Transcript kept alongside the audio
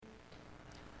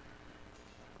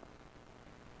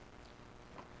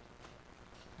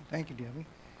Thank you, Debbie.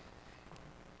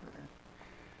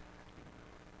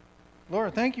 Laura,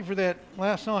 thank you for that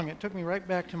last song. It took me right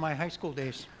back to my high school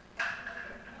days.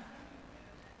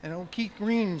 An old Keith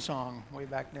Green song way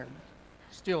back there.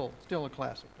 Still a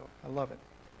classic, though. I love it.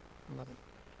 I love it.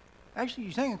 Actually,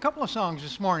 you sang a couple of songs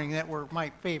this morning that were my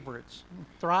favorites.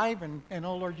 Thrive and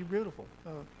Oh Lord, You're Beautiful.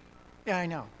 Yeah, I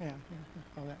know. Yeah,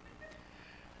 all that.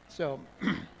 So,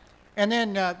 and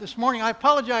then this morning, I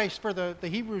apologize for the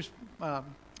Hebrews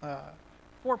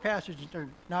 4 passages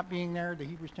not being there, the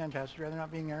Hebrews 10 passage rather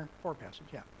not being there, 4 passage,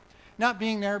 yeah. Not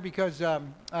being there because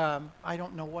I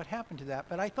don't know what happened to that,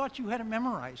 but I thought you had it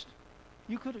memorized.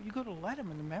 You could have let him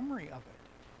in the memory of it.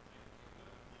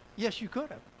 Yes, you could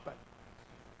have, but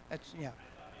that's, yeah.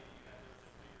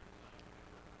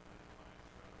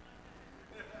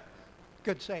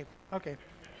 Good save. Okay.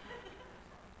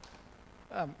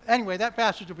 Anyway, that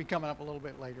passage will be coming up a little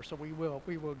bit later, so we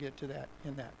will get to that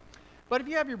in that. But if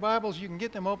you have your Bibles, you can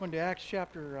get them open to Acts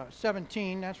chapter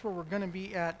 17. That's where we're going to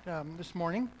be at this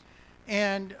morning.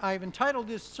 And I've entitled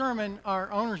this sermon,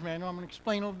 Our Owner's Manual. I'm going to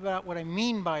explain a little bit about what I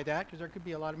mean by that, because there could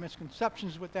be a lot of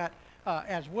misconceptions with that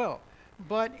as well.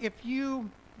 But if you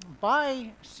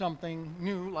buy something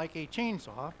new, like a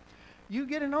chainsaw, you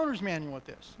get an owner's manual with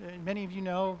this. And many of you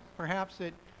know, perhaps,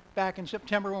 that back in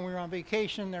September when we were on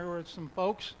vacation, there were some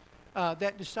folks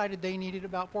that decided they needed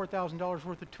about $4,000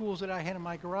 worth of tools that I had in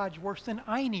my garage, worse than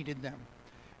I needed them.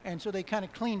 And so they kind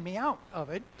of cleaned me out of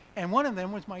it, and one of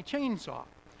them was my chainsaw.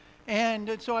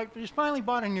 And so I just finally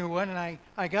bought a new one, and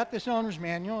I got this owner's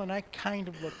manual, and I kind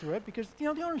of looked through it, because, you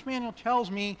know, the owner's manual tells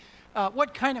me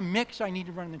what kind of mix I need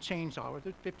to run in the chainsaw, whether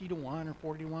it's 50-to-1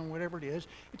 or 40-to-1, whatever it is.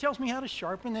 It tells me how to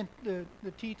sharpen the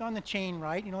teeth on the chain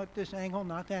right, you know, at this angle,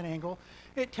 not that angle.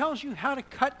 It tells you how to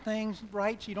cut things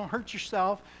right so you don't hurt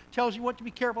yourself. It tells you what to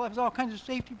be careful of. It has all kinds of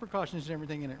safety precautions and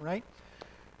everything in it, right?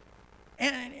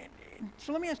 And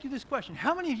so let me ask you this question.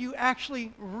 How many of you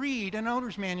actually read an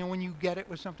owner's manual when you get it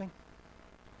with something?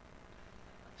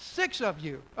 6 of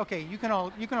you. Okay, you can all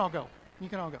go. You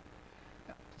can all go.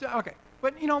 So, okay.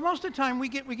 But, you know, most of the time we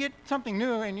get something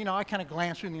new, and, you know, I kind of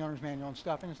glance through the owner's manual and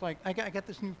stuff, and it's like, I got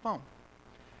this new phone.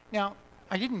 Now,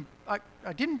 I didn't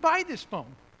buy this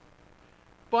phone,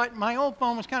 but my old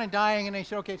phone was kind of dying, and they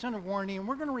said, okay, it's under warranty, and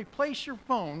we're going to replace your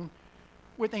phone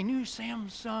with a new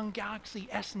Samsung Galaxy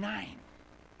S9,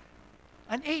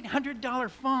 an $800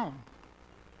 phone.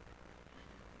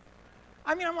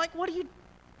 I mean, I'm like, what are you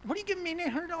giving me an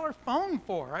 $800 phone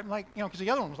for? I'm like, you know, because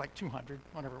the other one was like $200,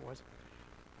 whatever it was.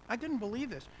 I didn't believe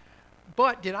this.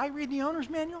 But did I read the owner's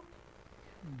manual?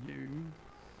 No.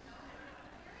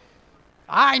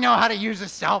 I know how to use a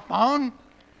cell phone.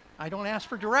 I don't ask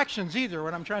for directions either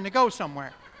when I'm trying to go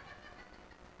somewhere.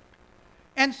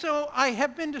 And so I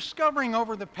have been discovering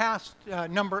over the past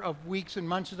number of weeks and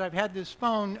months as I've had this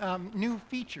phone, new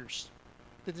features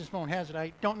that this phone has that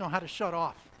I don't know how to shut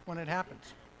off when it happens.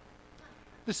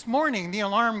 This morning, the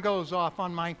alarm goes off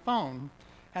on my phone,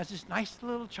 has this nice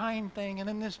little chime thing, and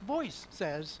then this voice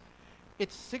says,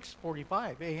 it's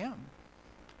 6:45 a.m.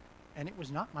 And it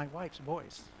was not my wife's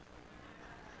voice.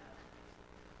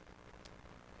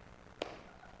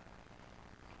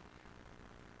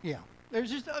 Yeah,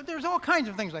 there's all kinds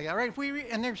of things like that, right?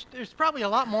 And there's probably a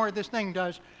lot more this thing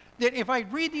does, that if I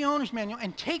read the owner's manual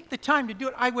and take the time to do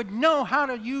it, I would know how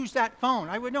to use that phone.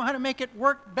 I would know how to make it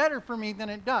work better for me than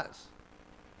it does.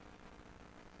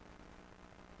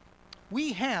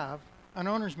 We have an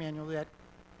owner's manual that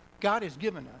God has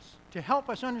given us to help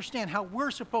us understand how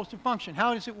we're supposed to function.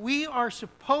 How is it we are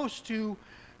supposed to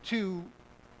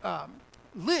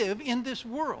live in this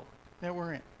world that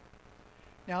we're in.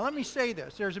 Now, let me say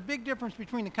this. There's a big difference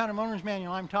between the kind of owner's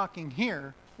manual I'm talking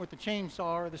here with the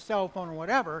chainsaw or the cell phone or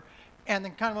whatever, and the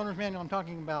kind of owner's manual I'm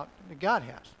talking about that God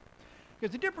has.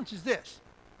 Because the difference is this.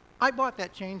 I bought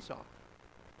that chainsaw.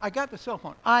 I got the cell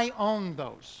phone. I own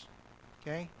those.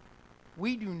 Okay?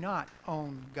 We do not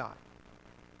own God.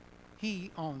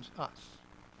 He owns us.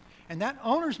 And that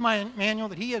owner's manual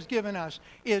that He has given us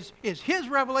is His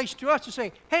revelation to us to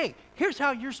say, hey, here's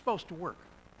how you're supposed to work.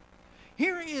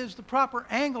 Here is the proper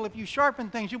angle. If you sharpen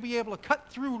things, you'll be able to cut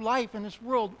through life in this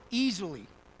world easily.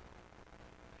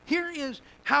 Here is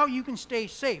how you can stay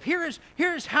safe. Here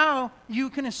is how you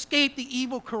can escape the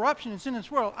evil corruption that's in this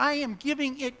world. I am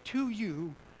giving it to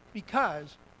you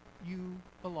because you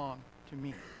belong to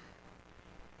me.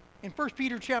 In 1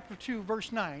 Peter chapter 2,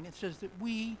 verse 9, it says that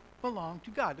we belong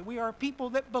to God, that we are a people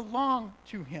that belong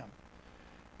to Him.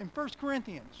 In 1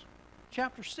 Corinthians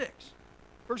chapter 6,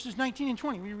 verses 19 and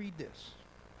 20, we read this.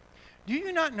 Do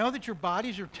you not know that your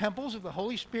bodies are temples of the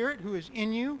Holy Spirit who is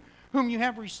in you, whom you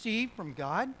have received from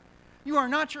God? You are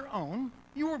not your own.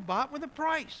 You were bought with a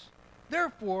price.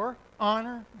 Therefore,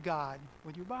 honor God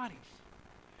with your bodies.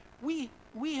 We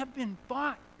have been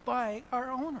bought by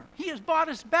our owner. He has bought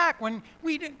us back when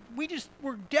we just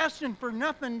were destined for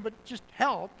nothing but just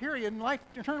hell, period, and life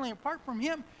eternally apart from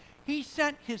him. He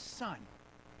sent his son,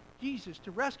 Jesus,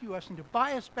 to rescue us and to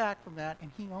buy us back from that,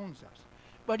 and he owns us.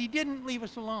 But he didn't leave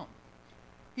us alone.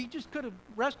 He just could have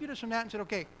rescued us from that and said,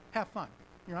 okay, have fun.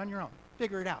 You're on your own.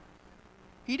 Figure it out.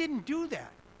 He didn't do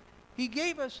that. He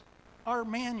gave us our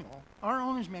manual, our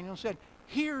owner's manual, and said,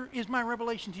 here is my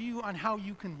revelation to you on how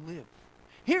you can live.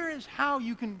 Here is how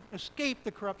you can escape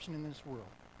the corruption in this world.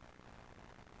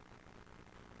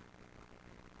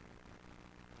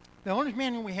 The owner's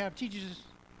manual we have teaches us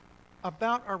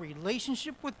about our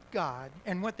relationship with God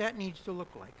and what that needs to look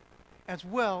like, as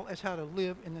well as how to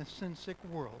live in this sin-sick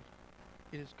world.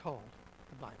 It is called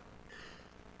the Bible.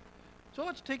 So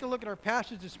let's take a look at our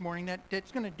passage this morning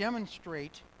that's going to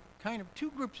demonstrate kind of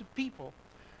two groups of people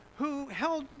who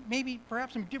held maybe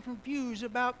perhaps some different views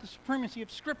about the supremacy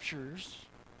of scriptures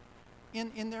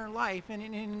in their life and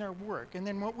in their work, and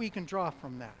then what we can draw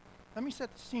from that. Let me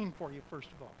set the scene for you first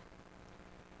of all.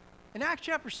 In Acts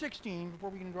chapter 16, before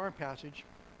we get into our passage,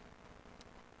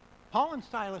 Paul and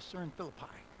Silas are in Philippi,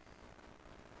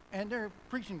 and they're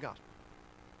preaching the gospel.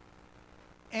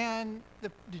 And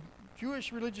the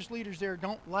Jewish religious leaders there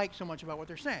don't like so much about what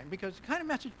they're saying, because the kind of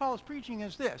message Paul is preaching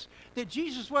is this, that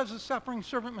Jesus was the suffering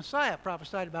servant Messiah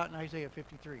prophesied about in Isaiah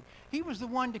 53. He was the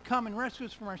one to come and rescue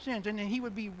us from our sins, and then he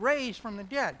would be raised from the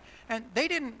dead. And they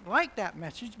didn't like that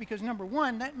message because, number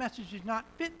one, that message did not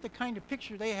fit the kind of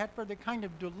picture they had for the kind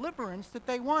of deliverance that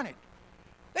they wanted.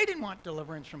 They didn't want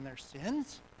deliverance from their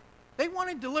sins. They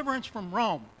wanted deliverance from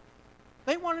Rome.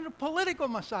 They wanted a political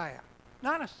Messiah,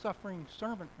 not a suffering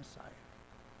servant Messiah.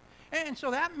 And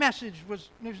so that message was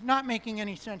not making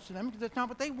any sense to them because that's not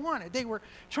what they wanted. They were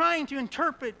trying to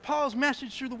interpret Paul's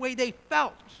message through the way they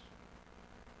felt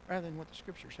rather than what the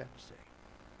scriptures had to say.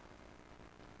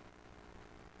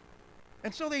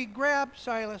 And so they grabbed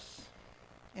Silas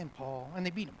and Paul and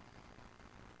they beat them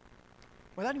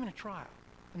without even a trial,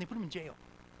 and they put them in jail.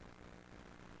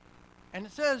 And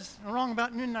it says, around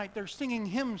about midnight, they're singing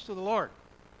hymns to the Lord.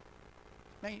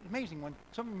 Amazing. When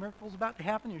something miracle is about to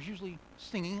happen, there's usually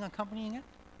singing accompanying it.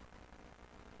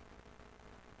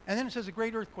 And then it says a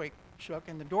great earthquake shook,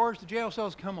 and the doors, the jail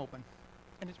cells come open,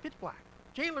 and it's pitch black.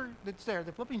 Jailer that's there,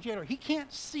 the Philippian jailer, he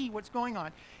can't see what's going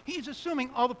on. He's assuming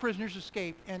all the prisoners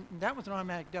escaped, and that was an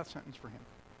automatic death sentence for him.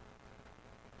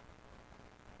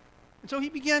 And so he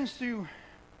begins to,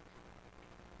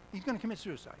 he's going to commit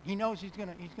suicide. He knows he's going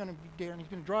to be there, and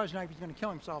he's going to draw his knife, he's going to kill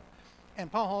himself. And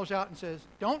Paul hauls out and says,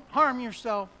 don't harm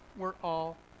yourself, we're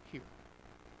all here.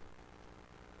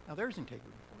 Now there's integrity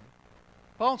for you.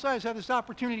 Paul and Silas have this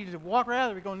opportunity to walk right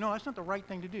out of it going, no, that's not the right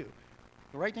thing to do.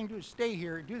 The right thing to do is stay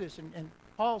here and do this. And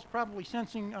Paul's probably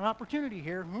sensing an opportunity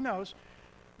here, who knows,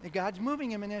 that God's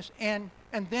moving him in this. And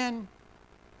then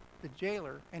the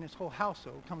jailer and his whole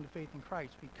household come to faith in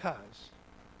Christ because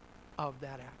of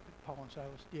that act that Paul and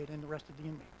Silas did and the rest of the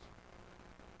inmates.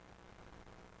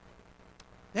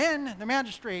 Then the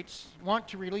magistrates want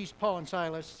to release Paul and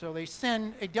Silas, so they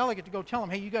send a delegate to go tell them,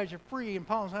 hey, you guys are free. And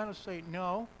Paul and Silas say,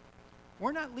 no,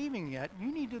 we're not leaving yet.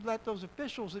 You need to let those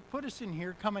officials that put us in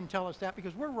here come and tell us that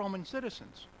because we're Roman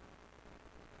citizens.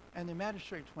 And the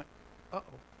magistrates went,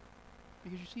 uh-oh.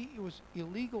 Because you see, it was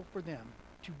illegal for them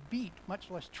to beat, much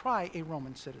less try a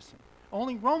Roman citizen.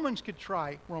 Only Romans could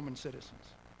try Roman citizens.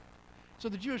 So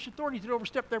the Jewish authorities had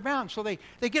overstepped their bounds. So they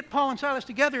get Paul and Silas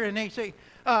together and they say,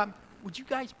 would you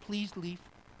guys please leave?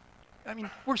 I mean,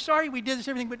 we're sorry we did this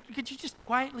everything, but could you just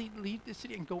quietly leave the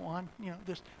city and go on? You know,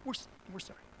 we're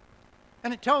sorry.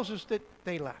 And it tells us that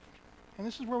they left. And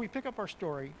this is where we pick up our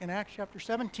story in Acts chapter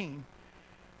 17,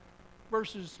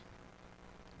 verses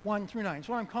 1 through 9. It's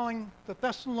what I'm calling the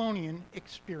Thessalonian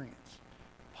experience.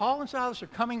 Paul and Silas are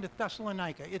coming to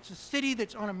Thessalonica. It's a city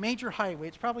that's on a major highway.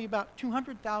 It's probably about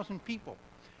 200,000 people.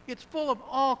 It's full of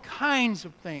all kinds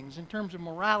of things in terms of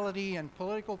morality and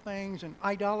political things and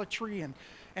idolatry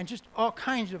and just all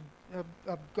kinds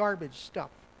of garbage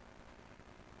stuff.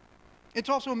 It's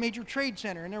also a major trade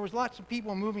center, and there was lots of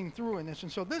people moving through in this.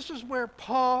 And so this is where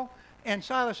Paul and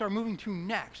Silas are moving to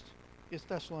next, is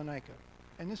Thessalonica.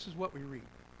 And this is what we read.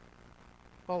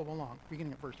 Follow along,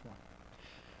 beginning at verse 1.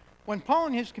 When Paul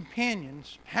and his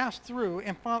companions passed through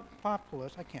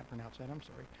Amphipolis, I can't pronounce that, I'm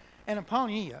sorry, and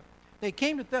Apollonia, they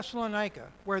came to Thessalonica,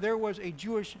 where there was a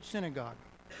Jewish synagogue.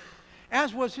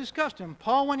 As was his custom,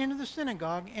 Paul went into the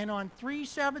synagogue, and on 3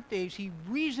 Sabbath days he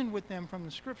reasoned with them from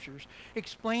the Scriptures,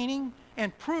 explaining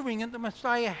and proving that the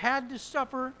Messiah had to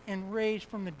suffer and raise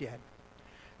from the dead.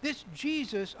 "This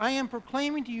Jesus I am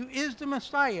proclaiming to you is the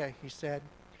Messiah," he said.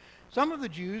 Some of the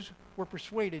Jews were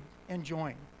persuaded and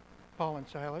joined Paul and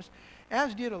Silas,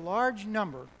 as did a large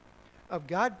number of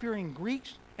God-fearing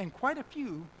Greeks and quite a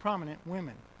few prominent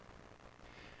women.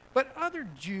 But other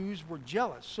Jews were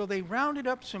jealous, so they rounded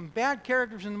up some bad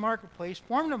characters in the marketplace,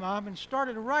 formed a mob, and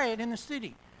started a riot in the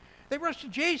city. They rushed to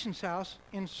Jason's house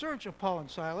in search of Paul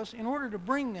and Silas in order to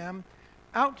bring them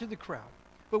out to the crowd.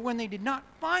 But when they did not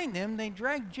find them, they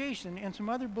dragged Jason and some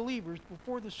other believers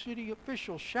before the city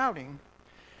officials, shouting,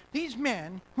 "These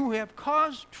men who have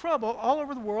caused trouble all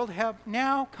over the world have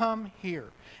now come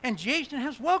here, and Jason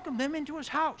has welcomed them into his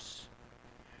house.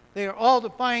 They are all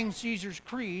defying Caesar's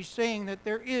decrees, saying that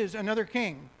there is another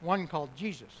king, one called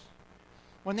Jesus."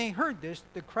 When they heard this,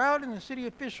 the crowd and the city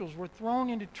officials were thrown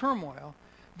into turmoil.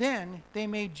 Then they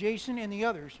made Jason and the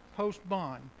others post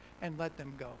bond and let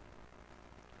them go.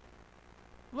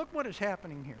 Look what is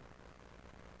happening here.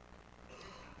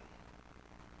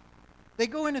 They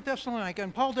go into Thessalonica,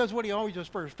 and Paul does what he always does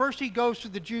first. First, he goes to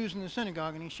the Jews in the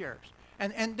synagogue and he shares.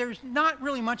 And there's not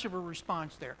really much of a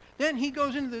response there. Then he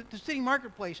goes into the city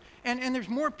marketplace, and there's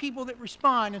more people that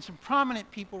respond, and some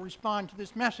prominent people respond to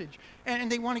this message.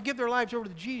 And they want to give their lives over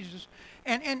to Jesus.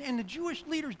 And the Jewish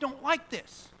leaders don't like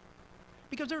this,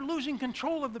 because they're losing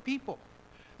control of the people.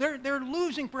 They're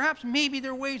losing perhaps maybe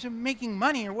their ways of making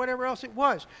money or whatever else it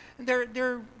was.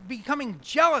 They're becoming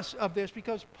jealous of this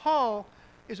because Paul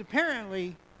is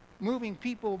apparently moving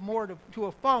people more to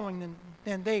a following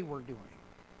than they were doing.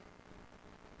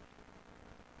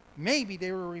 Maybe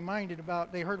they were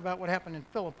they heard about what happened in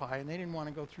Philippi, and they didn't want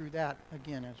to go through that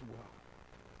again as well.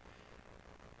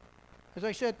 As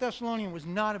I said, Thessalonica was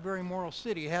not a very moral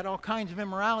city. It had all kinds of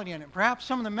immorality in it. Perhaps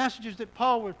some of the messages that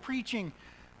Paul was preaching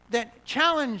that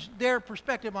challenged their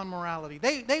perspective on morality.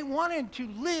 They wanted to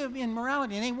live in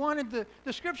morality, and they wanted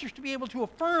the scriptures to be able to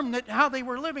affirm that how they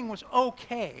were living was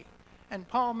okay. And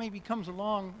Paul maybe comes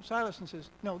along, Silas, and says,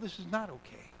 "No, this is not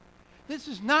okay. This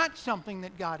is not something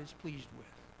that God is pleased with."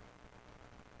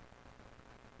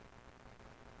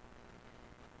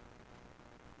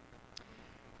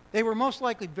 They were most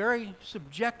likely very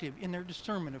subjective in their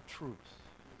discernment of truth.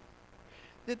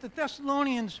 That the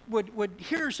Thessalonians would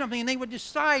hear something and they would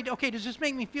decide, okay, does this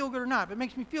make me feel good or not? If it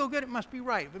makes me feel good, it must be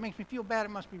right. If it makes me feel bad, it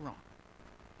must be wrong.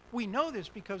 We know this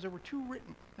because there were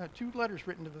two letters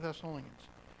written to the Thessalonians.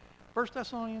 1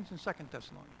 Thessalonians and 2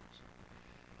 Thessalonians.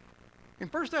 In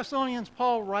 1 Thessalonians,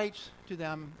 Paul writes to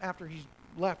them after he's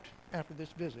left after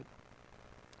this visit.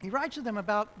 He writes to them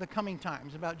about the coming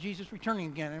times, about Jesus returning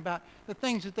again, and about the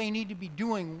things that they need to be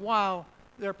doing while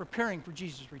they're preparing for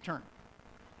Jesus' return.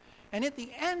 And at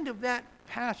the end of that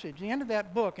passage, the end of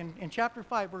that book, in chapter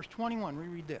 5, verse 21, we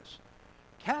read this.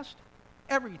 "Cast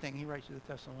everything," he writes to the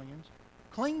Thessalonians,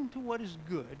 "cling to what is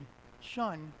good,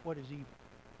 shun what is evil."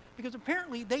 Because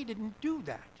apparently they didn't do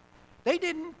that. They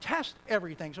didn't test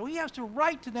everything. So he has to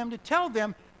write to them to tell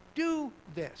them, do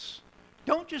this.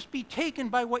 Don't just be taken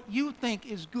by what you think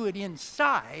is good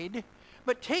inside,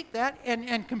 but take that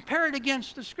and compare it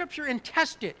against the scripture and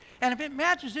test it. And if it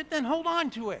matches it, then hold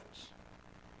on to it.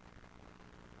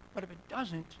 But if it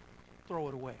doesn't, throw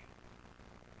it away.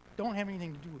 Don't have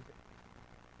anything to do with it.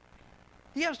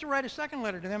 He has to write a second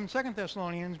letter to them in 2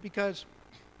 Thessalonians because,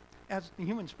 as the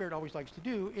human spirit always likes to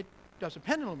do, it does a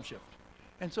pendulum shift.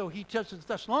 And so he tells the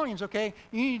Thessalonians, okay,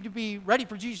 you need to be ready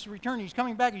for Jesus' return. He's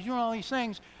coming back. He's doing all these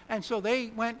things. And so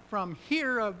they went from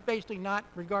here of basically not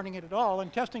regarding it at all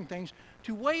and testing things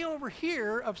to way over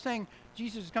here of saying,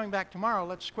 Jesus is coming back tomorrow.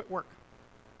 Let's quit work.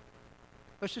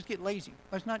 Let's just get lazy.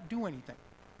 Let's not do anything.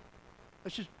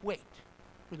 Let's just wait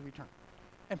for the return.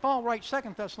 And Paul writes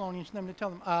 2 Thessalonians to them to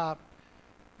tell them,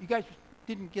 you guys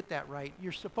didn't get that right.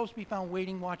 You're supposed to be found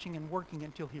waiting, watching, and working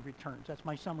until he returns. That's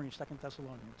my summary of 2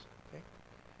 Thessalonians. Okay?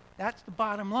 That's the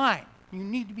bottom line. You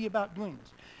need to be about doing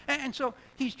this. And so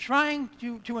he's trying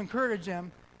to encourage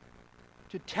them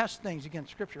to test things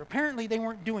against Scripture. Apparently they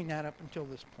weren't doing that up until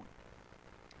this point.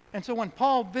 And so when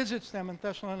Paul visits them in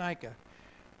Thessalonica,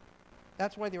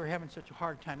 that's why they were having such a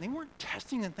hard time. They weren't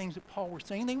testing the things that Paul was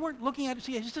saying. They weren't looking at it,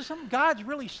 see, is this something God's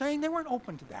really saying? They weren't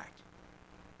open to that.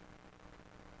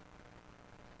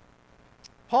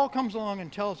 Paul comes along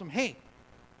and tells them, hey,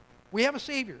 we have a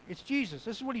Savior. It's Jesus.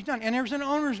 This is what he's done. And there's an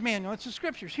owner's manual. It's the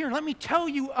Scriptures. Here, let me tell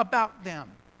you about them.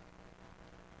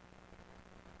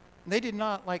 They did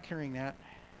not like hearing that.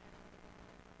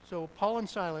 So Paul and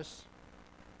Silas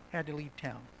had to leave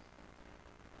town.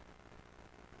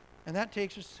 And that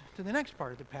takes us to the next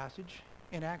part of the passage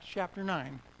in Acts chapter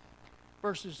 9.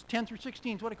 Verses 10 through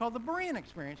 16 is what I call the Berean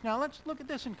experience. Now let's look at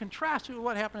this and contrast it with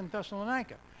what happened in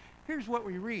Thessalonica. Here's what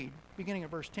we read, beginning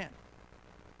at verse 10.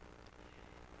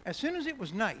 As soon as it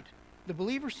was night, the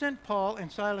believers sent Paul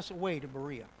and Silas away to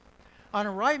Berea. On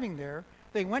arriving there,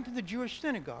 they went to the Jewish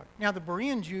synagogue. Now the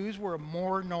Berean Jews were a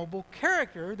more noble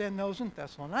character than those in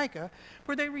Thessalonica,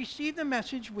 for they received the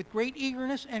message with great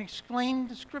eagerness and exclaimed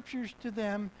the scriptures to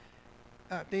them.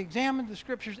 They examined the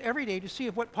scriptures every day to see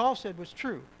if what Paul said was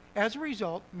true. As a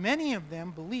result, many of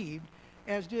them believed,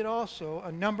 as did also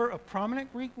a number of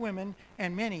prominent Greek women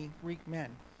and many Greek men.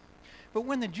 But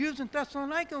when the Jews in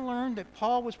Thessalonica learned that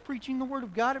Paul was preaching the word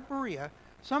of God at Berea,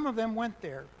 some of them went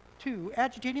there too,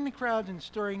 agitating the crowds and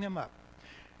stirring them up.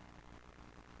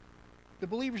 The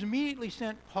believers immediately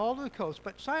sent Paul to the coast,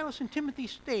 but Silas and Timothy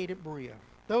stayed at Berea.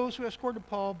 Those who escorted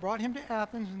Paul brought him to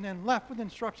Athens and then left with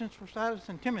instructions for Silas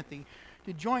and Timothy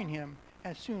to join him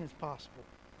as soon as possible.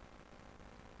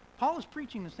 Paul is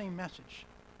preaching the same message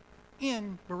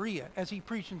in Berea as he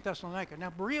preached in Thessalonica.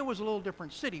 Now, Berea was a little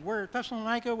different city. Where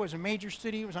Thessalonica was a major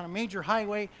city, it was on a major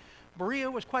highway. Berea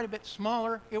was quite a bit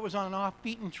smaller. It was on an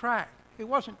off-beaten track. It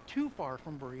wasn't too far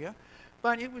from Berea,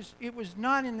 but it was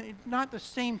not the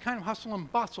same kind of hustle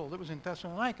and bustle that was in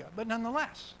Thessalonica. But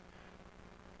nonetheless,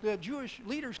 the Jewish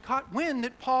leaders caught wind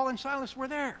that Paul and Silas were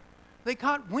there. They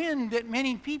caught wind that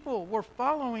many people were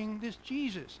following this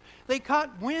Jesus. They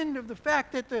caught wind of the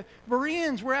fact that the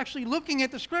Bereans were actually looking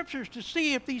at the scriptures to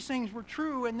see if these things were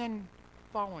true and then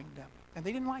following them. And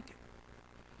they didn't like it.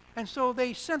 And so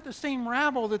they sent the same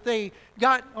rabble that they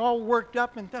got all worked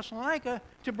up in Thessalonica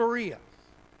to Berea.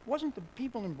 It wasn't the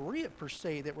people in Berea per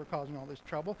se that were causing all this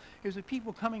trouble. It was the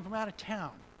people coming from out of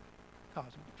town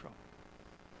causing the trouble.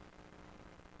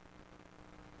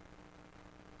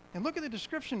 And look at the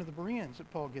description of the Bereans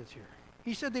that Paul gives here.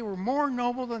 He said they were more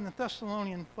noble than the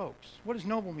Thessalonian folks. What does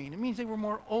noble mean? It means they were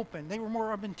more open. They were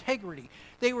more of integrity.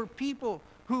 They were people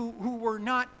who were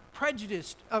not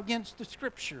prejudiced against the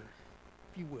Scripture,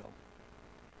 if you will.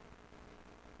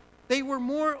 They were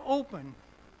more open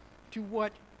to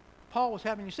what Paul was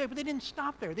having to say, but they didn't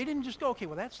stop there. They didn't just go, okay,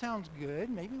 well, that sounds good.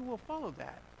 Maybe we'll follow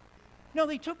that. No,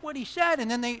 they took what he said,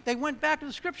 and then they went back to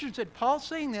the Scripture and said, Paul's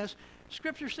saying this.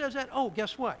 Scripture says that. Oh,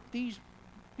 guess what? These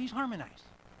harmonize.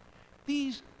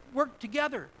 These work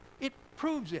together. It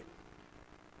proves it.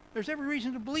 There's every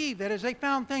reason to believe that as they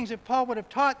found things that Paul would have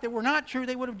taught that were not true,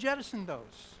 they would have jettisoned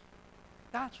those.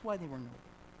 That's why they were noble.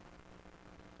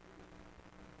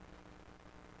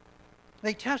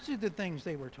 They tested the things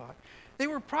they were taught. They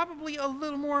were probably a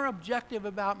little more objective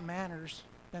about manners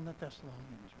than the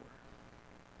Thessalonians were.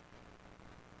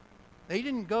 They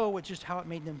didn't go with just how it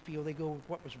made them feel. They go with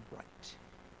what was right.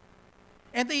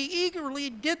 And they eagerly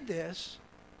did this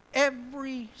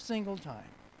every single time.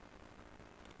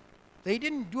 They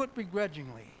didn't do it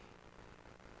begrudgingly.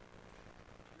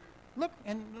 Look,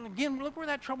 and again, look where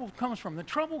that trouble comes from. The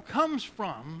trouble comes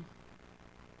from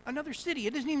another city.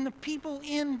 It isn't even the people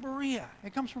in Berea.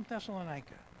 It comes from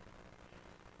Thessalonica.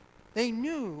 They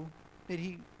knew that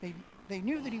they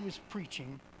knew that he was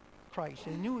preaching Christ.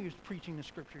 They knew he was preaching the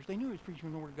Scriptures. They knew he was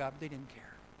preaching the Word of God, but they didn't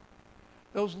care.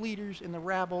 Those leaders in the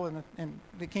rabble and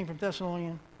that came from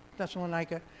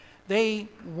Thessalonica, they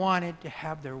wanted to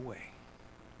have their way.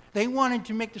 They wanted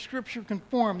to make the Scripture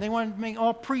conform. They wanted to make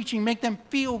all preaching make them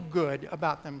feel good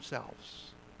about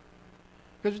themselves.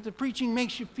 Because if the preaching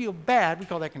makes you feel bad, we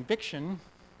call that conviction.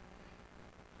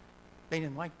 They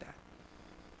didn't like that.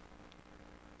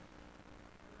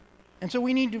 And so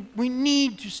we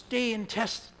need to stay and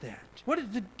test that. What is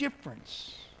the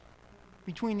difference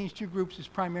between these two groups is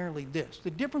primarily this. The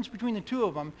difference between the two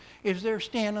of them is their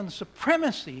stand on the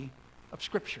supremacy of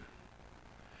Scripture.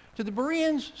 To the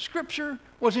Bereans, Scripture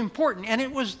was important, and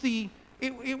it was the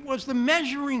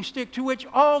measuring stick to which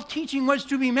all teaching was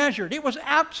to be measured. It was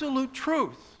absolute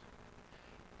truth.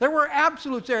 There were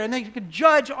absolutes there, and they could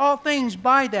judge all things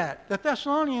by that. The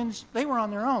Thessalonians, they were on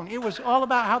their own. It was all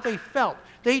about how they felt.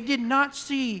 They did not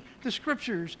see the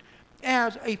Scriptures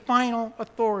as a final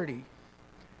authority,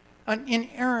 an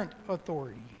inerrant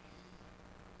authority.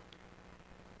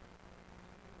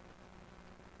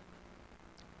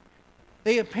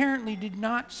 They apparently did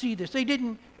not see this. They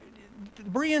didn't. The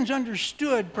Bereans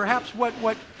understood perhaps what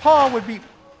Paul would be.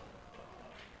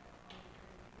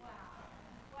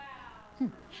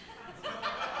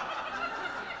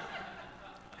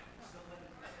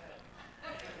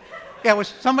 Yeah, was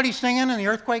somebody singing and the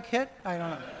earthquake hit? I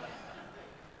don't know.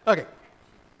 Okay. I'm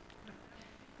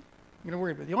going to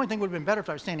worry about it. The only thing would have been better if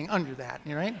I was standing under that,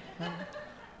 you know, right?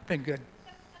 Been good.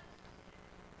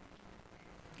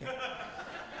 Okay.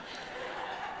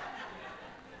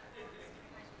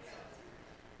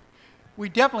 We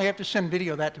definitely have to send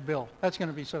video of that to Bill. That's going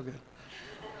to be so good.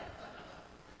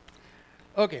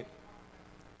 Okay.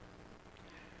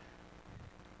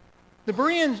 The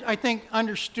Bereans, I think,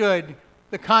 understood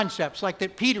the concepts like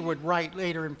that Peter would write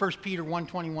later in 1 Peter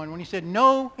 1:21 when he said,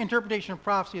 "No interpretation of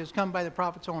prophecy has come by the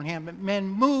prophet's own hand, but men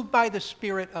moved by the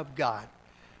Spirit of God."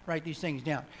 Write these things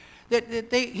down.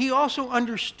 He also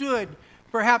understood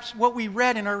perhaps what we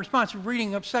read in our responsive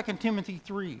reading of 2 Timothy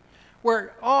 3,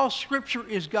 where all Scripture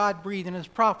is God-breathed and is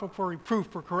profitable for reproof,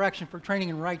 for correction, for training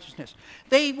in righteousness.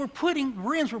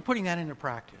 Bereans were putting that into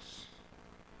practice.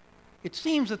 It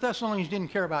seems the Thessalonians didn't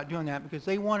care about doing that because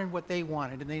they wanted what they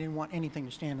wanted and they didn't want anything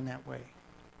to stand in that way.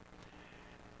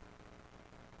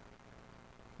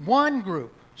 One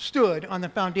group stood on the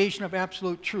foundation of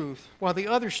absolute truth, while the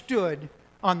other stood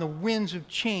on the winds of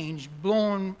change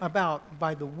blown about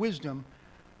by the wisdom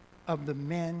of the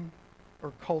men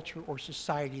or culture or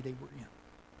society they were in.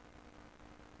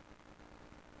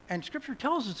 And Scripture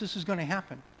tells us this is going to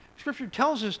happen. Scripture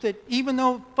tells us that even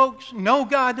though folks know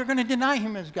God, they're going to deny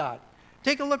Him as God.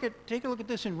 Take a look at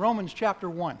this in Romans chapter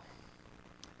 1,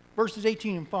 verses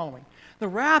 18 and following. The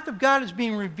wrath of God is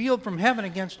being revealed from heaven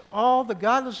against all the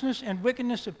godlessness and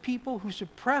wickedness of people who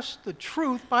suppress the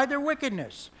truth by their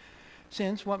wickedness.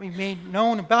 Since what we've made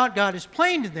known about God is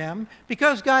plain to them,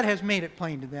 because God has made it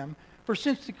plain to them. For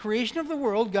since the creation of the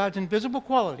world, God's invisible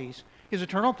qualities, His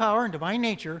eternal power and divine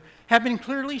nature, have been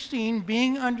clearly seen,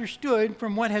 being understood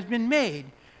from what has been made,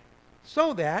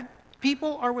 so that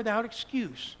people are without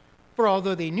excuse. For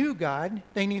although they knew God,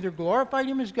 they neither glorified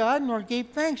Him as God nor gave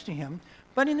thanks to Him,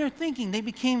 but in their thinking they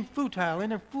became futile,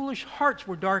 and their foolish hearts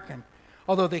were darkened.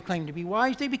 Although they claimed to be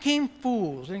wise, they became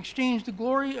fools, and exchanged the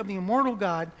glory of the immortal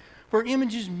God for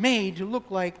images made to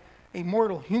look like a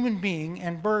mortal human being,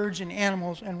 and birds and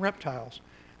animals and reptiles.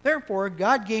 Therefore,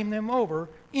 God gave them over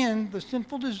in the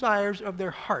sinful desires of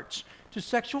their hearts to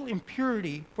sexual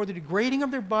impurity, for the degrading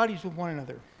of their bodies with one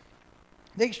another.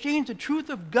 They exchanged the truth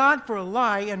of God for a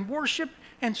lie and worshiped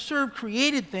and served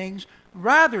created things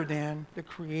rather than the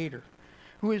Creator,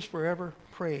 who is forever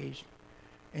praised.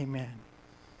 Amen.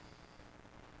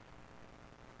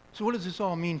 So what does this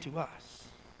all mean to us?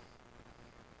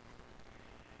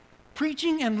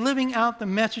 Preaching and living out the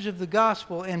message of the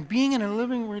gospel and being in a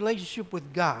living relationship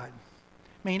with God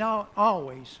may not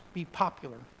always be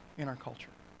popular in our culture.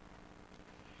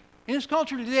 In this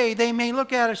culture today, they may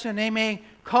look at us and they may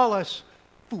call us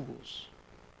fools.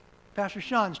 Pastor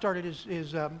Sean started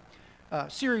his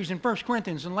series in 1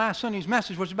 Corinthians, and last Sunday's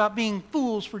message was about being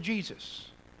fools for Jesus.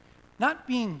 Not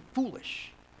being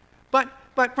foolish.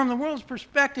 But from the world's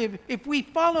perspective, if we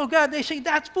follow God, they say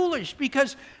that's foolish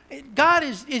because God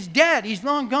is dead. He's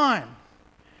long gone.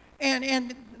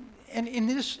 And in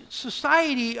this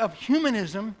society of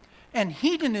humanism and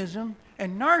hedonism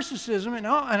and narcissism and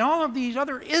all of these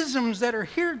other isms that are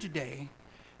here today,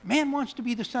 man wants to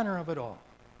be the center of it all.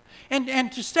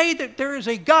 And to say that there is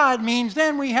a God means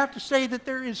then we have to say that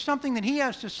there is something that He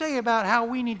has to say about how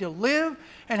we need to live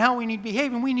and how we need to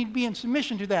behave, and we need to be in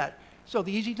submission to that. So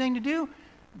the easy thing to do,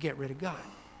 get rid of God.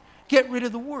 Get rid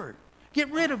of the Word. Get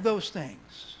rid of those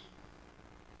things.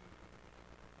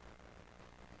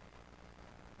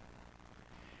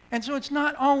 And so it's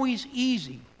not always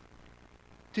easy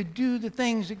to do the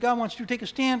things that God wants to take a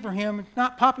stand for Him. It's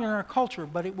not popular in our culture,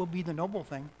 but it will be the noble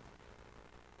thing.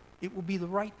 It will be the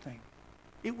right thing.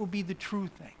 It will be the true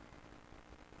thing.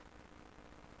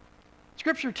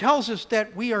 Scripture tells us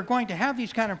that we are going to have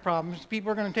these kind of problems.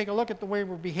 People are going to take a look at the way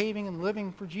we're behaving and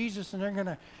living for Jesus, and they're going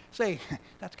to say,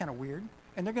 that's kind of weird.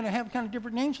 And they're going to have kind of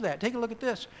different names for that. Take a look at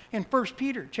this in 1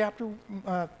 Peter chapter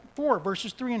 4,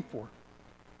 verses 3 and 4.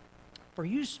 For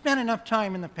you spent enough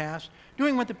time in the past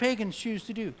doing what the pagans choose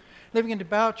to do, living in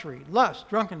debauchery, lust,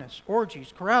 drunkenness,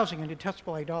 orgies, carousing, and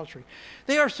detestable idolatry.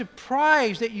 They are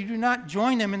surprised that you do not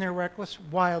join them in their reckless,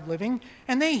 wild living,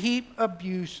 and they heap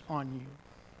abuse on you.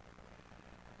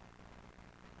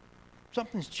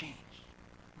 Something's changed.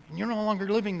 And you're no longer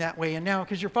living that way, and now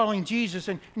because you're following Jesus,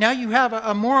 and now you have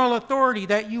a moral authority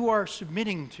that you are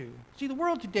submitting to. See, the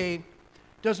world today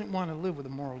doesn't want to live with a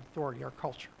moral authority, our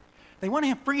culture. They want to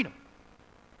have freedom.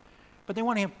 But they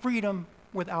want to have freedom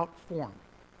without form.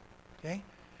 Okay?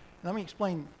 Let me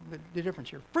explain the difference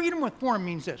here. Freedom with form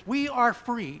means this. We are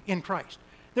free in Christ.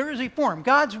 There is a form.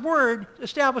 God's Word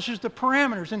establishes the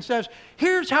parameters and says,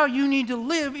 here's how you need to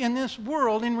live in this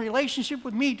world in relationship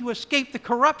with me to escape the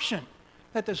corruption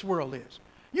that this world is.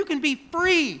 You can be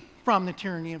free from the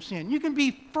tyranny of sin. You can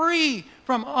be free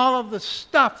from all of the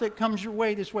stuff that comes your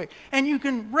way this way. And you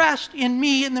can rest in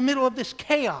me in the middle of this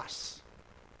chaos.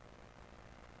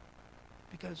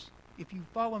 Because if you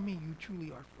follow me, you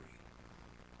truly are free.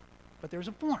 But there's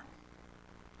a form.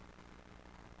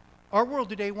 Our world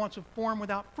today wants a form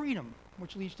without freedom,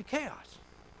 which leads to chaos.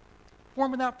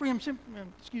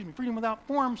 Freedom without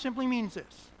form simply means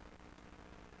this.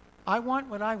 I want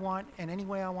what I want, and any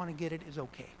way I want to get it is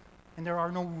okay. And there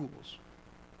are no rules.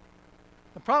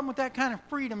 The problem with that kind of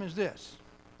freedom is this.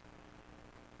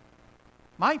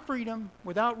 My freedom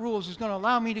without rules is going to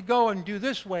allow me to go and do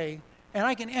this way, and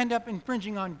I can end up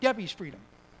infringing on Debbie's freedom.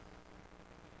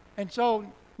 And so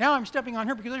now I'm stepping on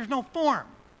her because there's no form.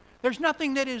 There's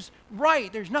nothing that is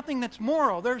right. There's nothing that's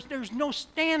moral. There's no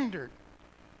standard.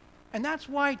 And that's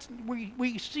why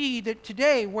we see that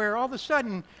today where all of a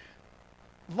sudden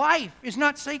life is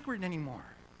not sacred anymore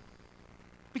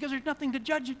because there's nothing to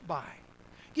judge it by.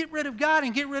 Get rid of God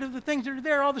and get rid of the things that are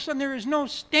there. All of a sudden there is no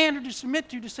standard to submit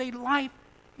to say life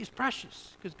is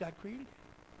precious because God created it.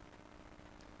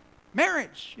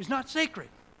 Marriage is not sacred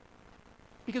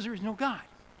because there is no God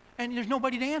and there's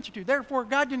nobody to answer to. Therefore,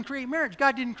 God didn't create marriage.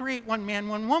 God didn't create one man,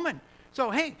 one woman. So,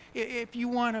 hey, if you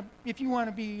want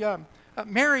to be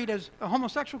married as a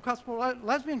homosexual couple, a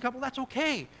lesbian couple, that's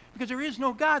okay because there is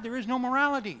no God, there is no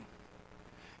morality.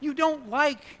 You don't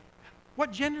like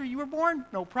what gender you were born?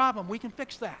 No problem. We can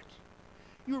fix that.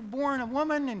 You were born a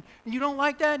woman and you don't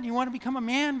like that and you want to become a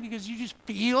man because you just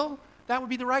feel that would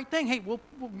be the right thing. Hey, we'll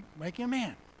make you a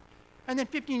man. And then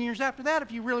 15 years after that,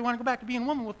 if you really want to go back to being a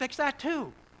woman, we'll fix that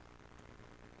too.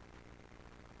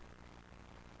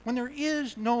 When there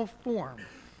is no form,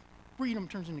 freedom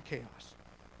turns into chaos.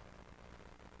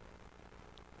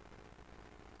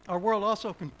 Our world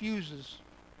also confuses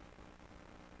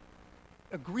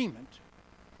agreement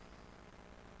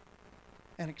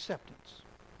and acceptance.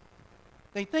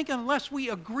 They think unless we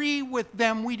agree with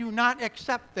them, we do not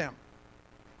accept them.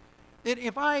 That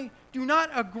if I do not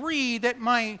agree that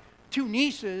my two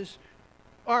nieces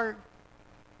are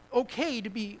okay to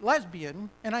be lesbian,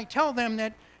 and I tell them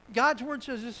that God's word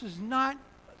says this is not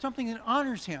something that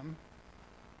honors him,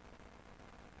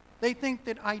 they think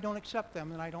that I don't accept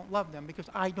them and I don't love them because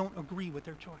I don't agree with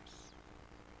their choice.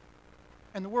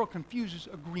 And the world confuses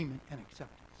agreement and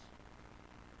acceptance.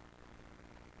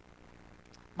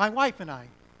 My wife and I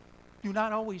do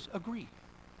not always agree.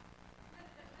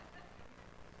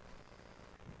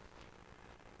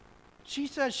 She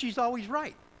says she's always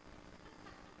right.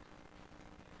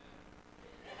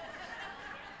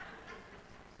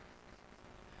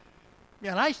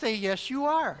 Yeah, and I say, yes, you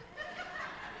are.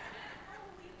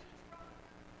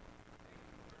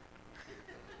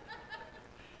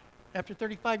 After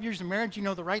 35 years of marriage, you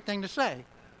know the right thing to say.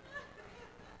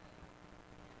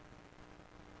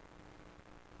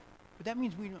 But that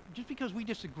means just because we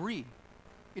disagree,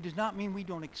 it does not mean we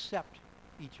don't accept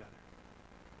each other.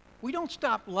 We don't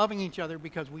stop loving each other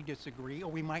because we disagree,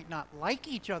 or we might not like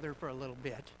each other for a little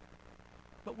bit,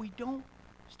 but we don't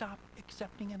stop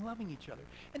accepting and loving each other.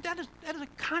 And that is a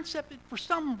concept that for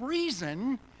some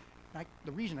reason,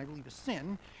 the reason I believe is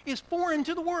sin, is foreign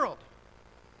to the world.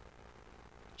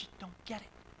 Just don't get it.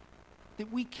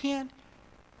 That we can't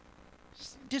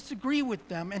disagree with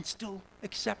them and still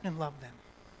accept and love them.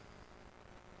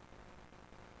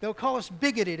 They'll call us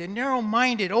bigoted and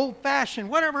narrow-minded, old-fashioned,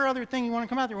 whatever other thing you want to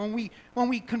come out there when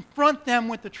we confront them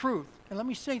with the truth. And let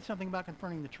me say something about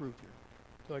confronting the truth here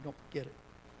so I don't forget it.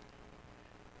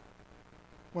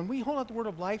 When we hold out the word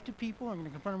of life to people and we're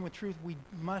going to confront them with truth, we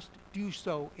must do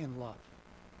so in love.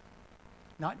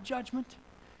 Not judgment,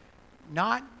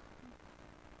 not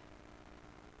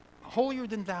holier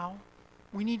than thou.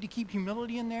 We need to keep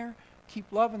humility in there, keep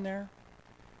love in there,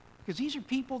 because these are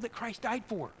people that Christ died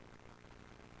for.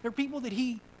 They're people that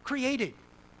he created.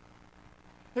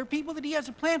 They're people that he has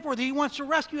a plan for, that he wants to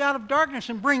rescue out of darkness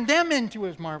and bring them into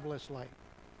his marvelous light.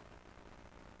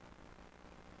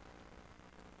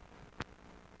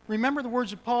 Remember the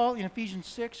words of Paul in Ephesians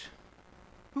 6?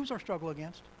 Who's our struggle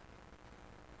against?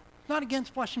 It's not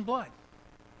against flesh and blood.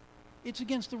 It's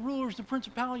against the rulers, the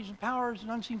principalities and powers and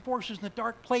unseen forces in the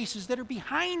dark places that are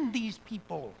behind these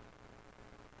people.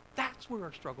 That's where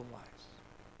our struggle lies.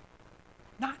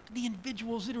 Not the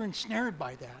individuals that are ensnared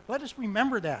by that. Let us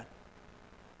remember that.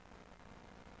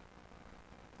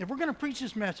 If we're going to preach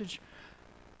this message,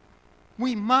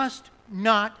 we must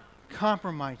not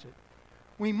compromise it.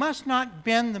 We must not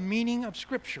bend the meaning of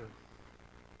Scripture.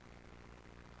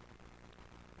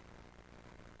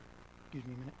 Excuse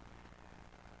me a minute.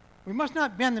 We must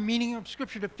not bend the meaning of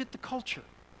Scripture to fit the culture.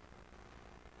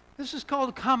 This is called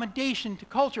accommodation to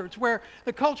culture. It's where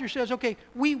the culture says, okay,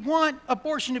 we want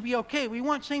abortion to be okay. We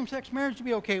want same-sex marriage to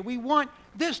be okay. We want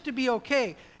this to be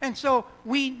okay. And so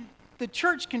the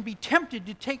church can be tempted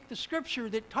to take the Scripture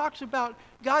that talks about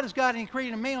God is God and he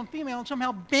created a male and female and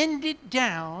somehow bend it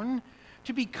down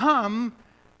to become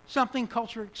something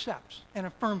culture accepts and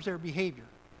affirms their behavior.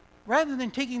 rather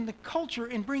than taking the culture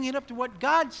and bringing it up to what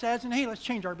God says, and hey, let's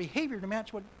change our behavior to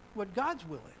match what God's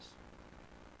will is.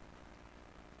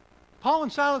 Paul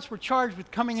and Silas were charged with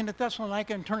coming into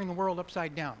Thessalonica and turning the world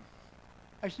upside down.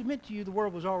 I submit to you, the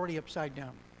world was already upside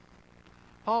down.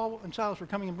 Paul and Silas were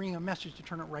coming and bringing a message to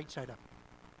turn it right side up.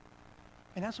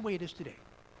 And that's the way it is today.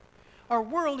 Our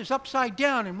world is upside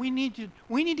down, and we need to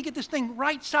get this thing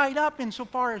right side up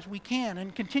insofar as we can,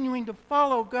 and continuing to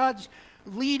follow God's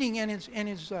leading and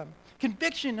his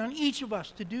conviction on each of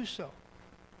us to do so.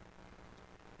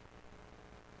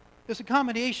 This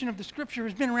accommodation of the Scripture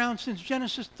has been around since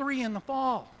Genesis 3 in the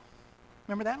fall.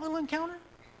 Remember that little encounter?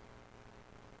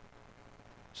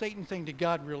 Satan saying, did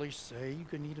God really say you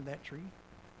couldn't eat of that tree?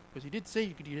 Because he did say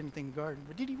you could eat anything in the garden,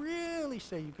 but did he really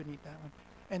say you couldn't eat that one?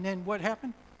 And then what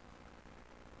happened?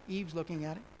 Eve's looking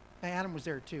at it. Adam was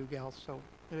there too, gals, so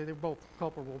they're both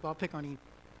culpable. But I'll pick on Eve.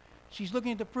 She's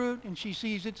looking at the fruit, and she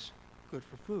sees it's good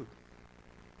for food.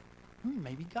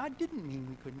 Maybe God didn't mean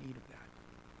we couldn't eat of that.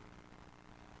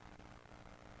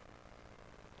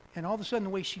 And all of a sudden, the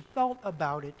way she felt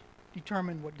about it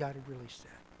determined what God had really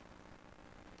said.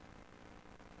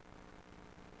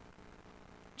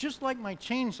 Just like my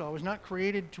chainsaw was not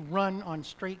created to run on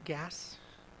straight gas,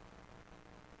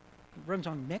 it runs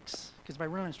on mix, because if I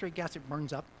run on straight gas, it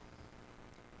burns up.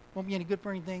 Won't be any good for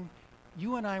anything.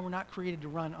 You and I were not created to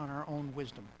run on our own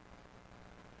wisdom.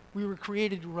 We were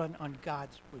created to run on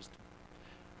God's wisdom.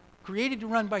 Created to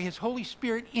run by His Holy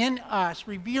Spirit in us,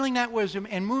 revealing that wisdom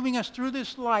and moving us through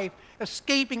this life,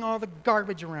 escaping all the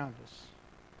garbage around us.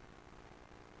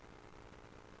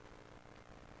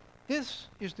 This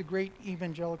is the great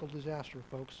evangelical disaster,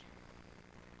 folks,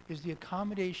 is the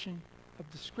accommodation of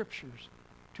the Scriptures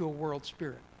to a world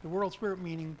spirit. The world spirit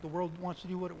meaning the world wants to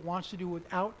do what it wants to do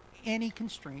without any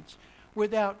constraints,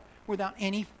 without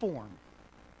any form,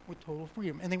 with total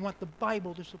freedom. And they want the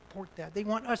Bible to support that. They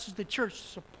want us as the church to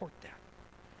support that.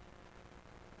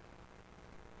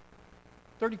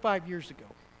 35 years ago,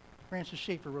 Francis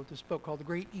Schaeffer wrote this book called The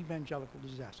Great Evangelical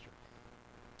Disaster.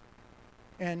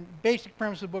 And basic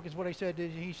premise of the book is what I said.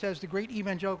 He says the great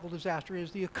evangelical disaster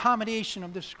is the accommodation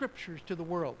of the Scriptures to the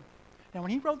world. Now, when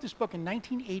he wrote this book in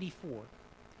 1984,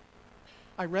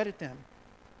 I read it then,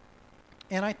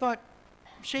 and I thought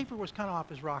Schaeffer was kind of off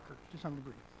his rocker to some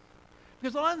degree.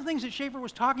 Because a lot of the things that Schaeffer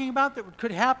was talking about that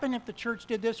could happen if the church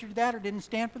did this or that or didn't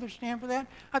stand for that,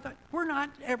 I thought, we're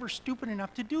not ever stupid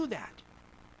enough to do that.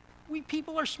 We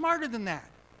people are smarter than that.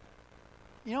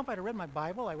 You know, if I'd have read my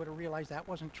Bible, I would have realized that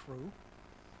wasn't true.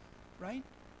 Right?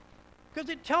 Because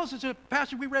it tells us, a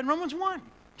passage we read in Romans 1,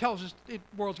 tells us the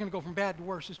world's going to go from bad to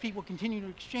worse as people continue to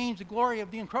exchange the glory of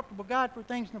the incorruptible God for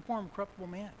things in the form of corruptible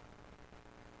man.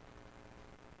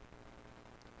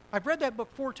 I've read that book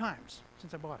 4 times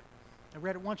since I bought it. I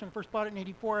read it once when I first bought it in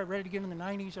 84, I read it again in the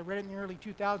 90s, I read it in the early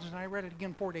 2000s, and I read it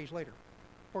again 4 days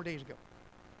ago,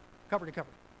 cover to cover.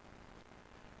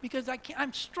 Because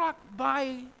I'm struck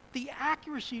by the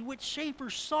accuracy which Schaeffer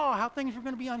saw how things were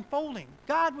going to be unfolding.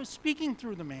 God was speaking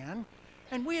through the man,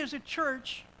 and we as a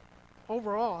church,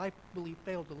 overall, I believe,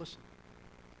 failed to listen.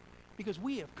 Because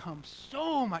we have come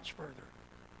so much further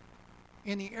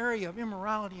in the area of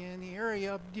immorality, in the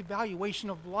area of the evaluation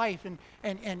of life, and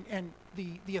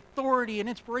the authority and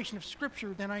inspiration of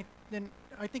Scripture than I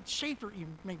think Schaeffer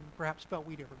even maybe perhaps felt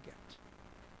we'd ever get.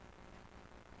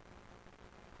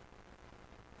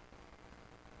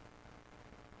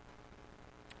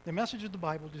 The message of the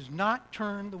Bible does not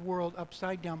turn the world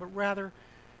upside down, but rather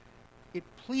it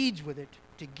pleads with it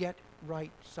to get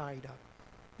right side up.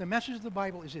 The message of the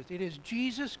Bible is this. It is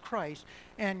Jesus Christ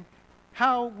and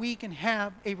how we can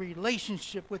have a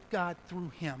relationship with God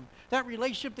through Him. That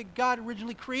relationship that God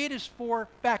originally created us for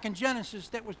back in Genesis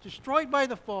that was destroyed by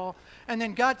the fall, and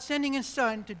then God sending His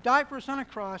Son to die for us on a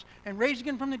cross and raise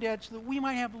again from the dead so that we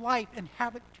might have life and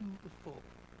have it to the full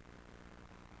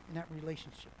in that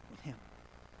relationship with Him.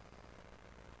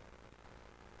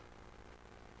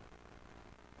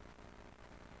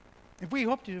 If we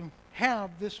hope to have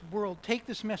this world take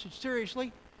this message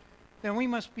seriously, then we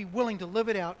must be willing to live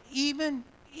it out, even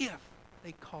if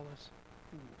they call us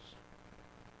fools.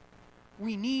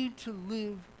 We need to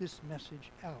live this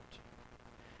message out.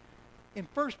 In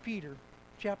 1 Peter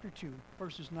chapter 2,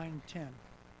 verses 9 and 10,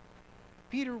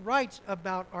 Peter writes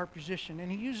about our position,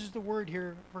 and he uses the word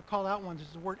here for call out ones, is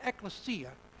the word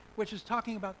ecclesia, which is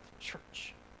talking about the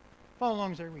church. Follow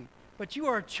along as I read. But you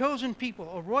are a chosen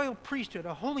people, a royal priesthood,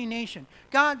 a holy nation,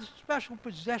 God's special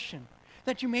possession,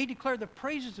 that you may declare the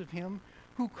praises of Him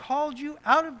who called you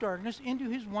out of darkness into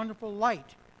His wonderful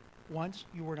light. Once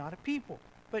you were not a people,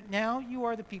 but now you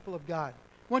are the people of God.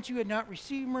 Once you had not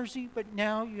received mercy, but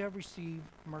now you have received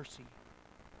mercy.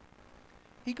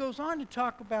 He goes on to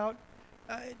talk about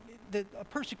the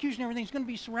persecution and everything is going to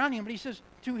be surrounding him. But he says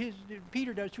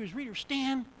Peter does to his readers,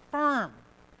 stand firm.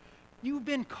 You've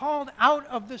been called out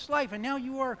of this life, and now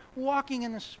you are walking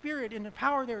in the Spirit, in the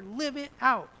power there. Live it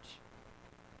out.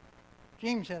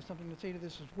 James has something to say to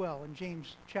this as well in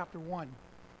James chapter 1,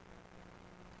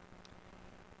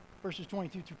 verses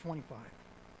 22 through 25.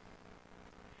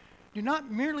 Do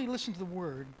not merely listen to the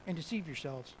word and deceive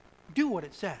yourselves. Do what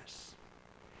it says.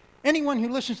 Anyone who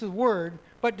listens to the word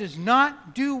but does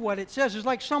not do what it says is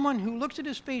like someone who looks at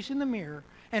his face in the mirror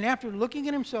and after looking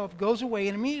at himself goes away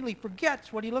and immediately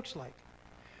forgets what he looks like.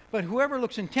 But whoever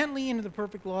looks intently into the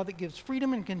perfect law that gives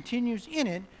freedom and continues in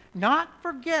it, not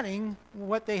forgetting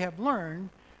what they have learned,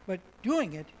 but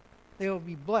doing it, they will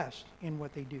be blessed in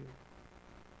what they do.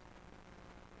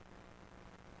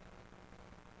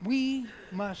 We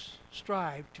must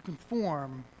strive to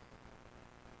conform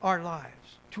our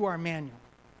lives to our manual,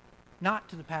 not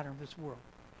to the pattern of this world.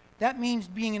 That means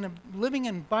being in a living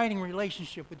and abiding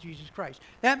relationship with Jesus Christ.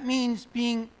 That means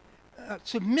being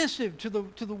submissive to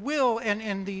the will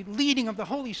and the leading of the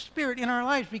Holy Spirit in our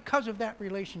lives because of that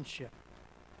relationship.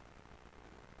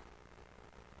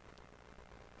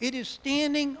 It is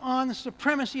standing on the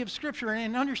supremacy of Scripture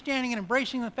and understanding and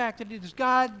embracing the fact that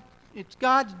it's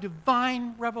God's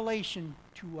divine revelation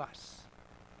to us.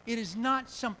 It is not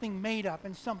something made up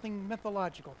and something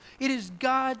mythological. It is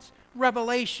God's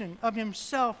revelation of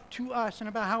Himself to us and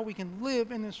about how we can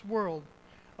live in this world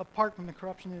apart from the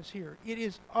corruption that is here. It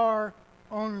is our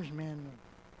owner's manual.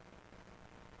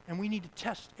 And we need to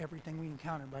test everything we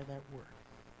encounter by that word.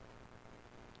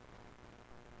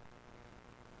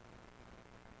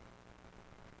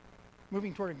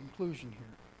 Moving toward a conclusion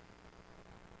here.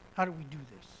 How do we do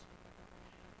this?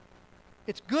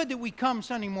 It's good that we come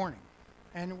Sunday morning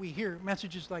and we hear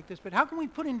messages like this, but how can we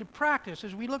put into practice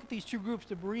as we look at these two groups,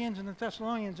 the Bereans and the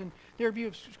Thessalonians, and their view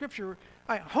of Scripture?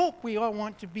 I hope we all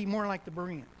want to be more like the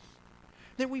Bereans.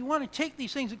 That we want to take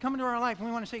these things that come into our life and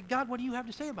we want to say, God, what do you have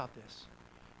to say about this?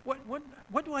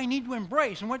 What do I need to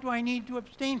embrace and what do I need to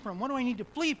abstain from? What do I need to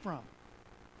flee from?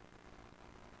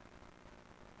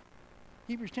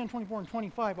 Hebrews 10, 24 and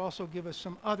 25 also give us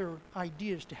some other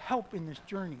ideas to help in this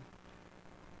journey.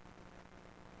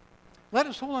 Let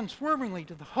us hold unswervingly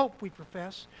to the hope we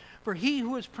profess, for He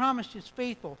who has promised is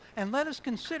faithful, and let us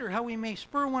consider how we may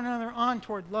spur one another on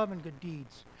toward love and good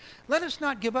deeds. Let us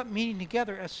not give up meeting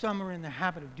together as some are in the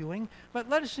habit of doing, but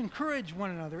let us encourage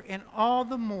one another, and all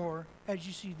the more as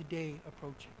you see the day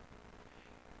approaching.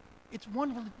 It's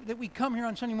wonderful that we come here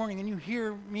on Sunday morning and you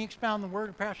hear me expound the Word,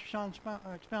 or Pastor Sean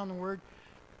expound the Word,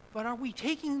 but are we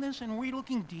taking this and are we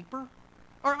looking deeper?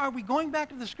 Or are we going back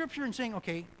to the Scripture and saying,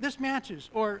 okay, this matches,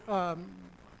 or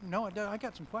no, I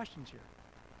got some questions here.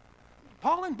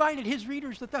 Paul invited his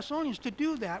readers, the Thessalonians, to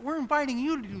do that. We're inviting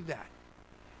you to do that.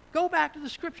 Go back to the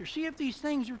Scripture. See if these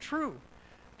things are true.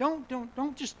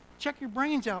 Don't just check your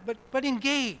brains out, but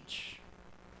engage.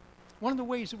 One of the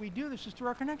ways that we do this is through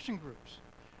our connection groups.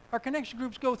 Our connection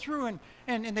groups go through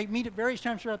and they meet at various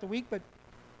times throughout the week, but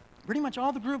pretty much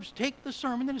all the groups take the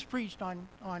sermon that is preached on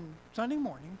Sunday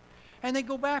morning, and they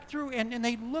go back through and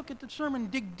they look at the sermon,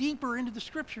 dig deeper into the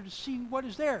Scripture to see what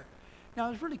is there.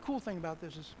 Now, the really cool thing about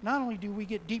this is not only do we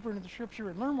get deeper into the Scripture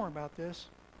and learn more about this,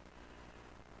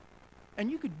 and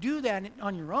you could do that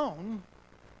on your own,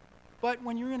 but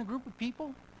when you're in a group of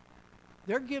people,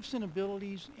 their gifts and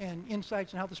abilities and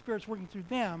insights and how the Spirit's working through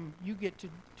them, you get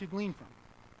to glean from.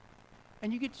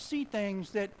 And you get to see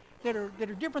things that are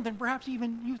different than perhaps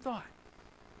even you thought.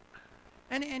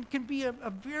 And can be a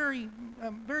very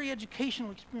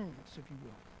educational experience, if you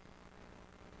will.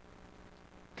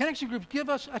 Connection groups give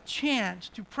us a chance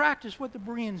to practice what the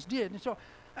Bereans did. And so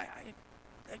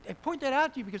I point that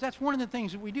out to you because that's one of the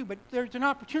things that we do. But there's an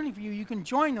opportunity for you. You can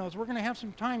join those. We're going to have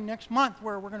some time next month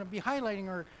where we're going to be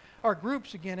highlighting our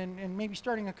groups again and maybe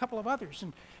starting a couple of others.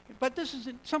 But this is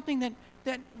something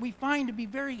that we find to be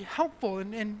very helpful.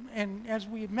 And as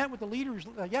we met with the leaders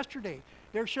yesterday,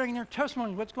 they're sharing their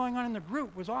testimony. What's going on in the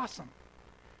group was awesome.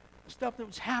 The stuff that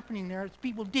was happening there as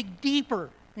people dig deeper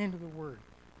into the Word.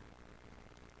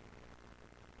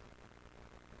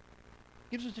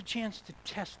 Gives us a chance to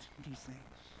test these things.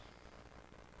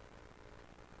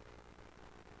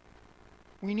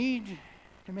 We need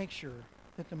to make sure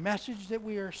that the message that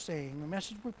we are saying, the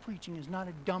message we're preaching, is not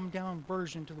a dumbed-down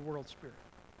version to the world spirit.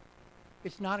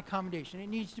 It's not accommodation. It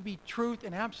needs to be truth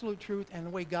and absolute truth and the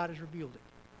way God has revealed it.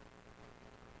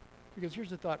 Because here's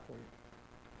the thought for you.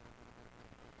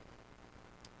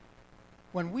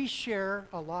 When we share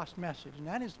a lost message, and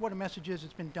that is what a message is,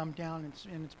 it's been dumbed down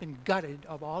and it's been gutted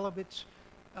of all of its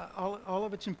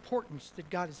importance that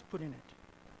God has put in it.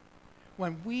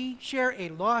 when we share a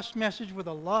lost message with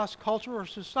a lost culture or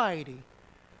society,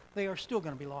 they are still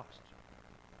going to be lost.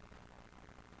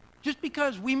 Just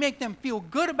because we make them feel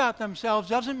good about themselves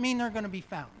doesn't mean they're going to be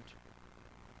found.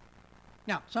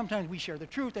 Now, sometimes we share the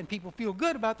truth and people feel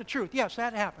good about the truth. Yes,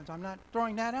 that happens. I'm not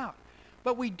throwing that out.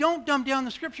 But we don't dumb down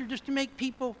the Scripture just to make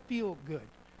people feel good.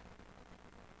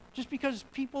 Just because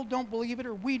people don't believe it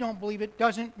or we don't believe it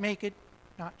doesn't make it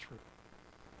not true.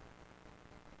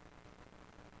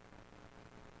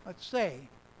 Let's say,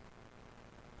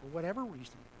 for whatever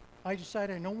reason, I decide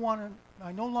I no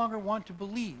longer want to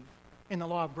believe in the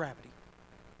law of gravity,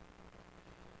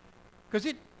 because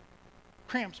it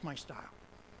cramps my style.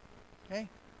 Okay?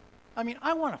 I mean,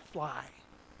 I want to fly.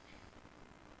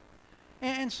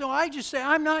 And so I just say,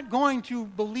 I'm not going to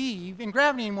believe in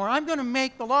gravity anymore. I'm going to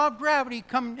make the law of gravity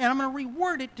come, and I'm going to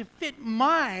reword it to fit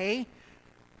my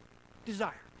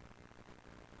desire.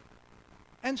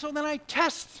 And so then I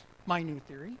test my new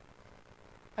theory.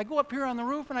 I go up here on the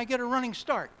roof and I get a running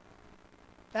start.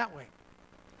 That way.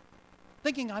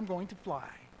 Thinking I'm going to fly.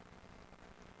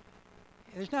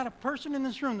 There's not a person in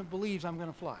this room that believes I'm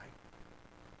going to fly.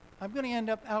 I'm going to end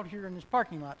up out here in this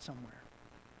parking lot somewhere.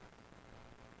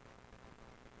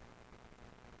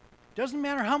 Doesn't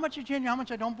matter how much I change, how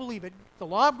much I don't believe it, the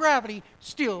law of gravity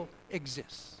still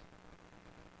exists.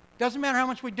 Doesn't matter how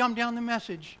much we dumb down the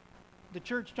message, the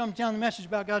church dumbs down the message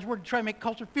about God's Word to try to make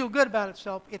culture feel good about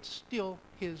itself, it's still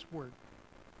His Word.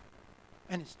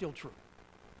 And it's still true.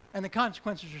 And the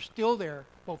consequences are still there,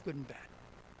 both good and bad.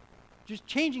 Just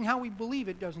changing how we believe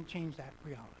it doesn't change that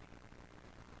reality.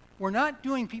 We're not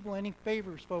doing people any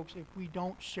favors, folks, if we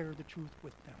don't share the truth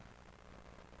with them.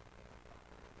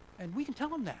 And we can tell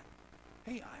them that.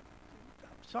 Hey,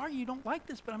 I'm sorry you don't like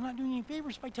this, but I'm not doing you any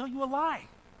favors if I tell you a lie.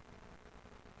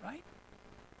 Right?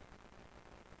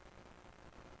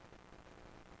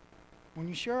 When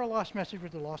you share a lost message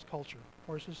with a lost culture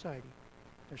or society,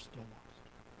 they're still lost.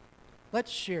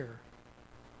 Let's share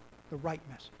the right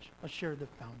message. Let's share the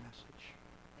found message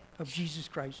of Jesus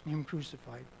Christ and Him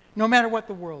crucified, no matter what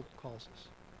the world calls us.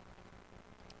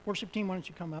 Worship team, why don't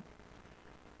you come up?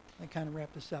 I kind of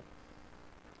wrap this up.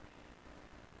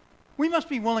 We must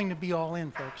be willing to be all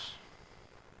in, folks.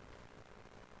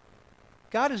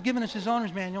 God has given us His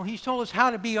owner's manual. He's told us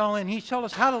how to be all in. He's told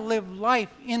us how to live life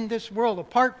in this world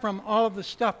apart from all of the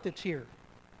stuff that's here.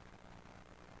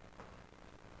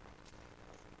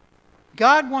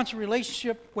 God wants a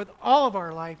relationship with all of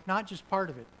our life, not just part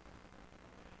of it.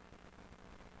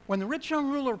 When the rich young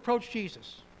ruler approached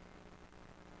Jesus,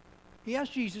 he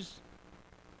asked Jesus,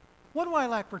 what do I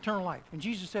lack for eternal life? And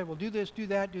Jesus said, well, do this, do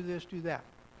that, do this, do that.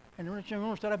 And the rich young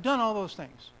ruler said, I've done all those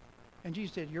things. And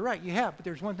Jesus said, you're right, you have, but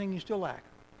there's one thing you still lack.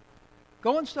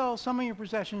 Go and sell some of your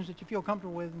possessions that you feel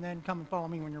comfortable with, and then come and follow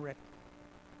me when you're ready.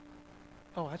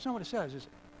 Oh, that's not what it says, is it?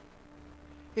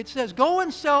 It says, go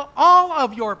and sell all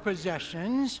of your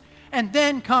possessions, and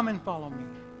then come and follow me.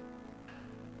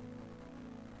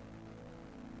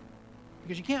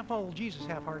 Because you can't follow Jesus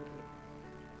half-heartedly.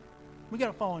 We got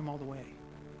to follow Him all the way.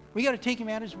 We got to take Him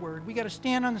at His word. We got to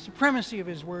stand on the supremacy of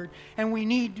His word, and we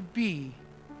need to be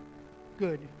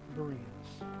good Bereans.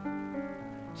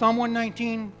 Psalm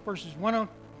 119, verses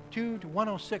 102 to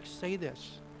 106 say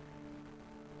this.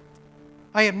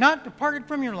 I have not departed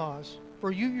from your laws,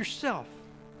 for you yourself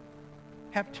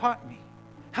have taught me.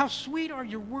 How sweet are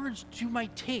your words to my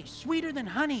taste, sweeter than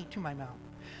honey to my mouth.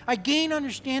 I gain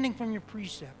understanding from your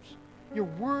precepts. Your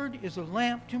word is a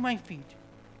lamp to my feet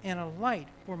and a light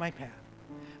for my path.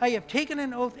 I have taken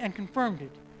an oath and confirmed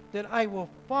it, that I will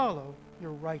follow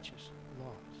your righteous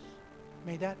laws.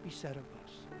 May that be said of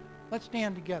us. Let's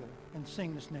stand together and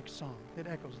sing this next song that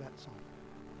echoes that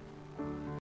song.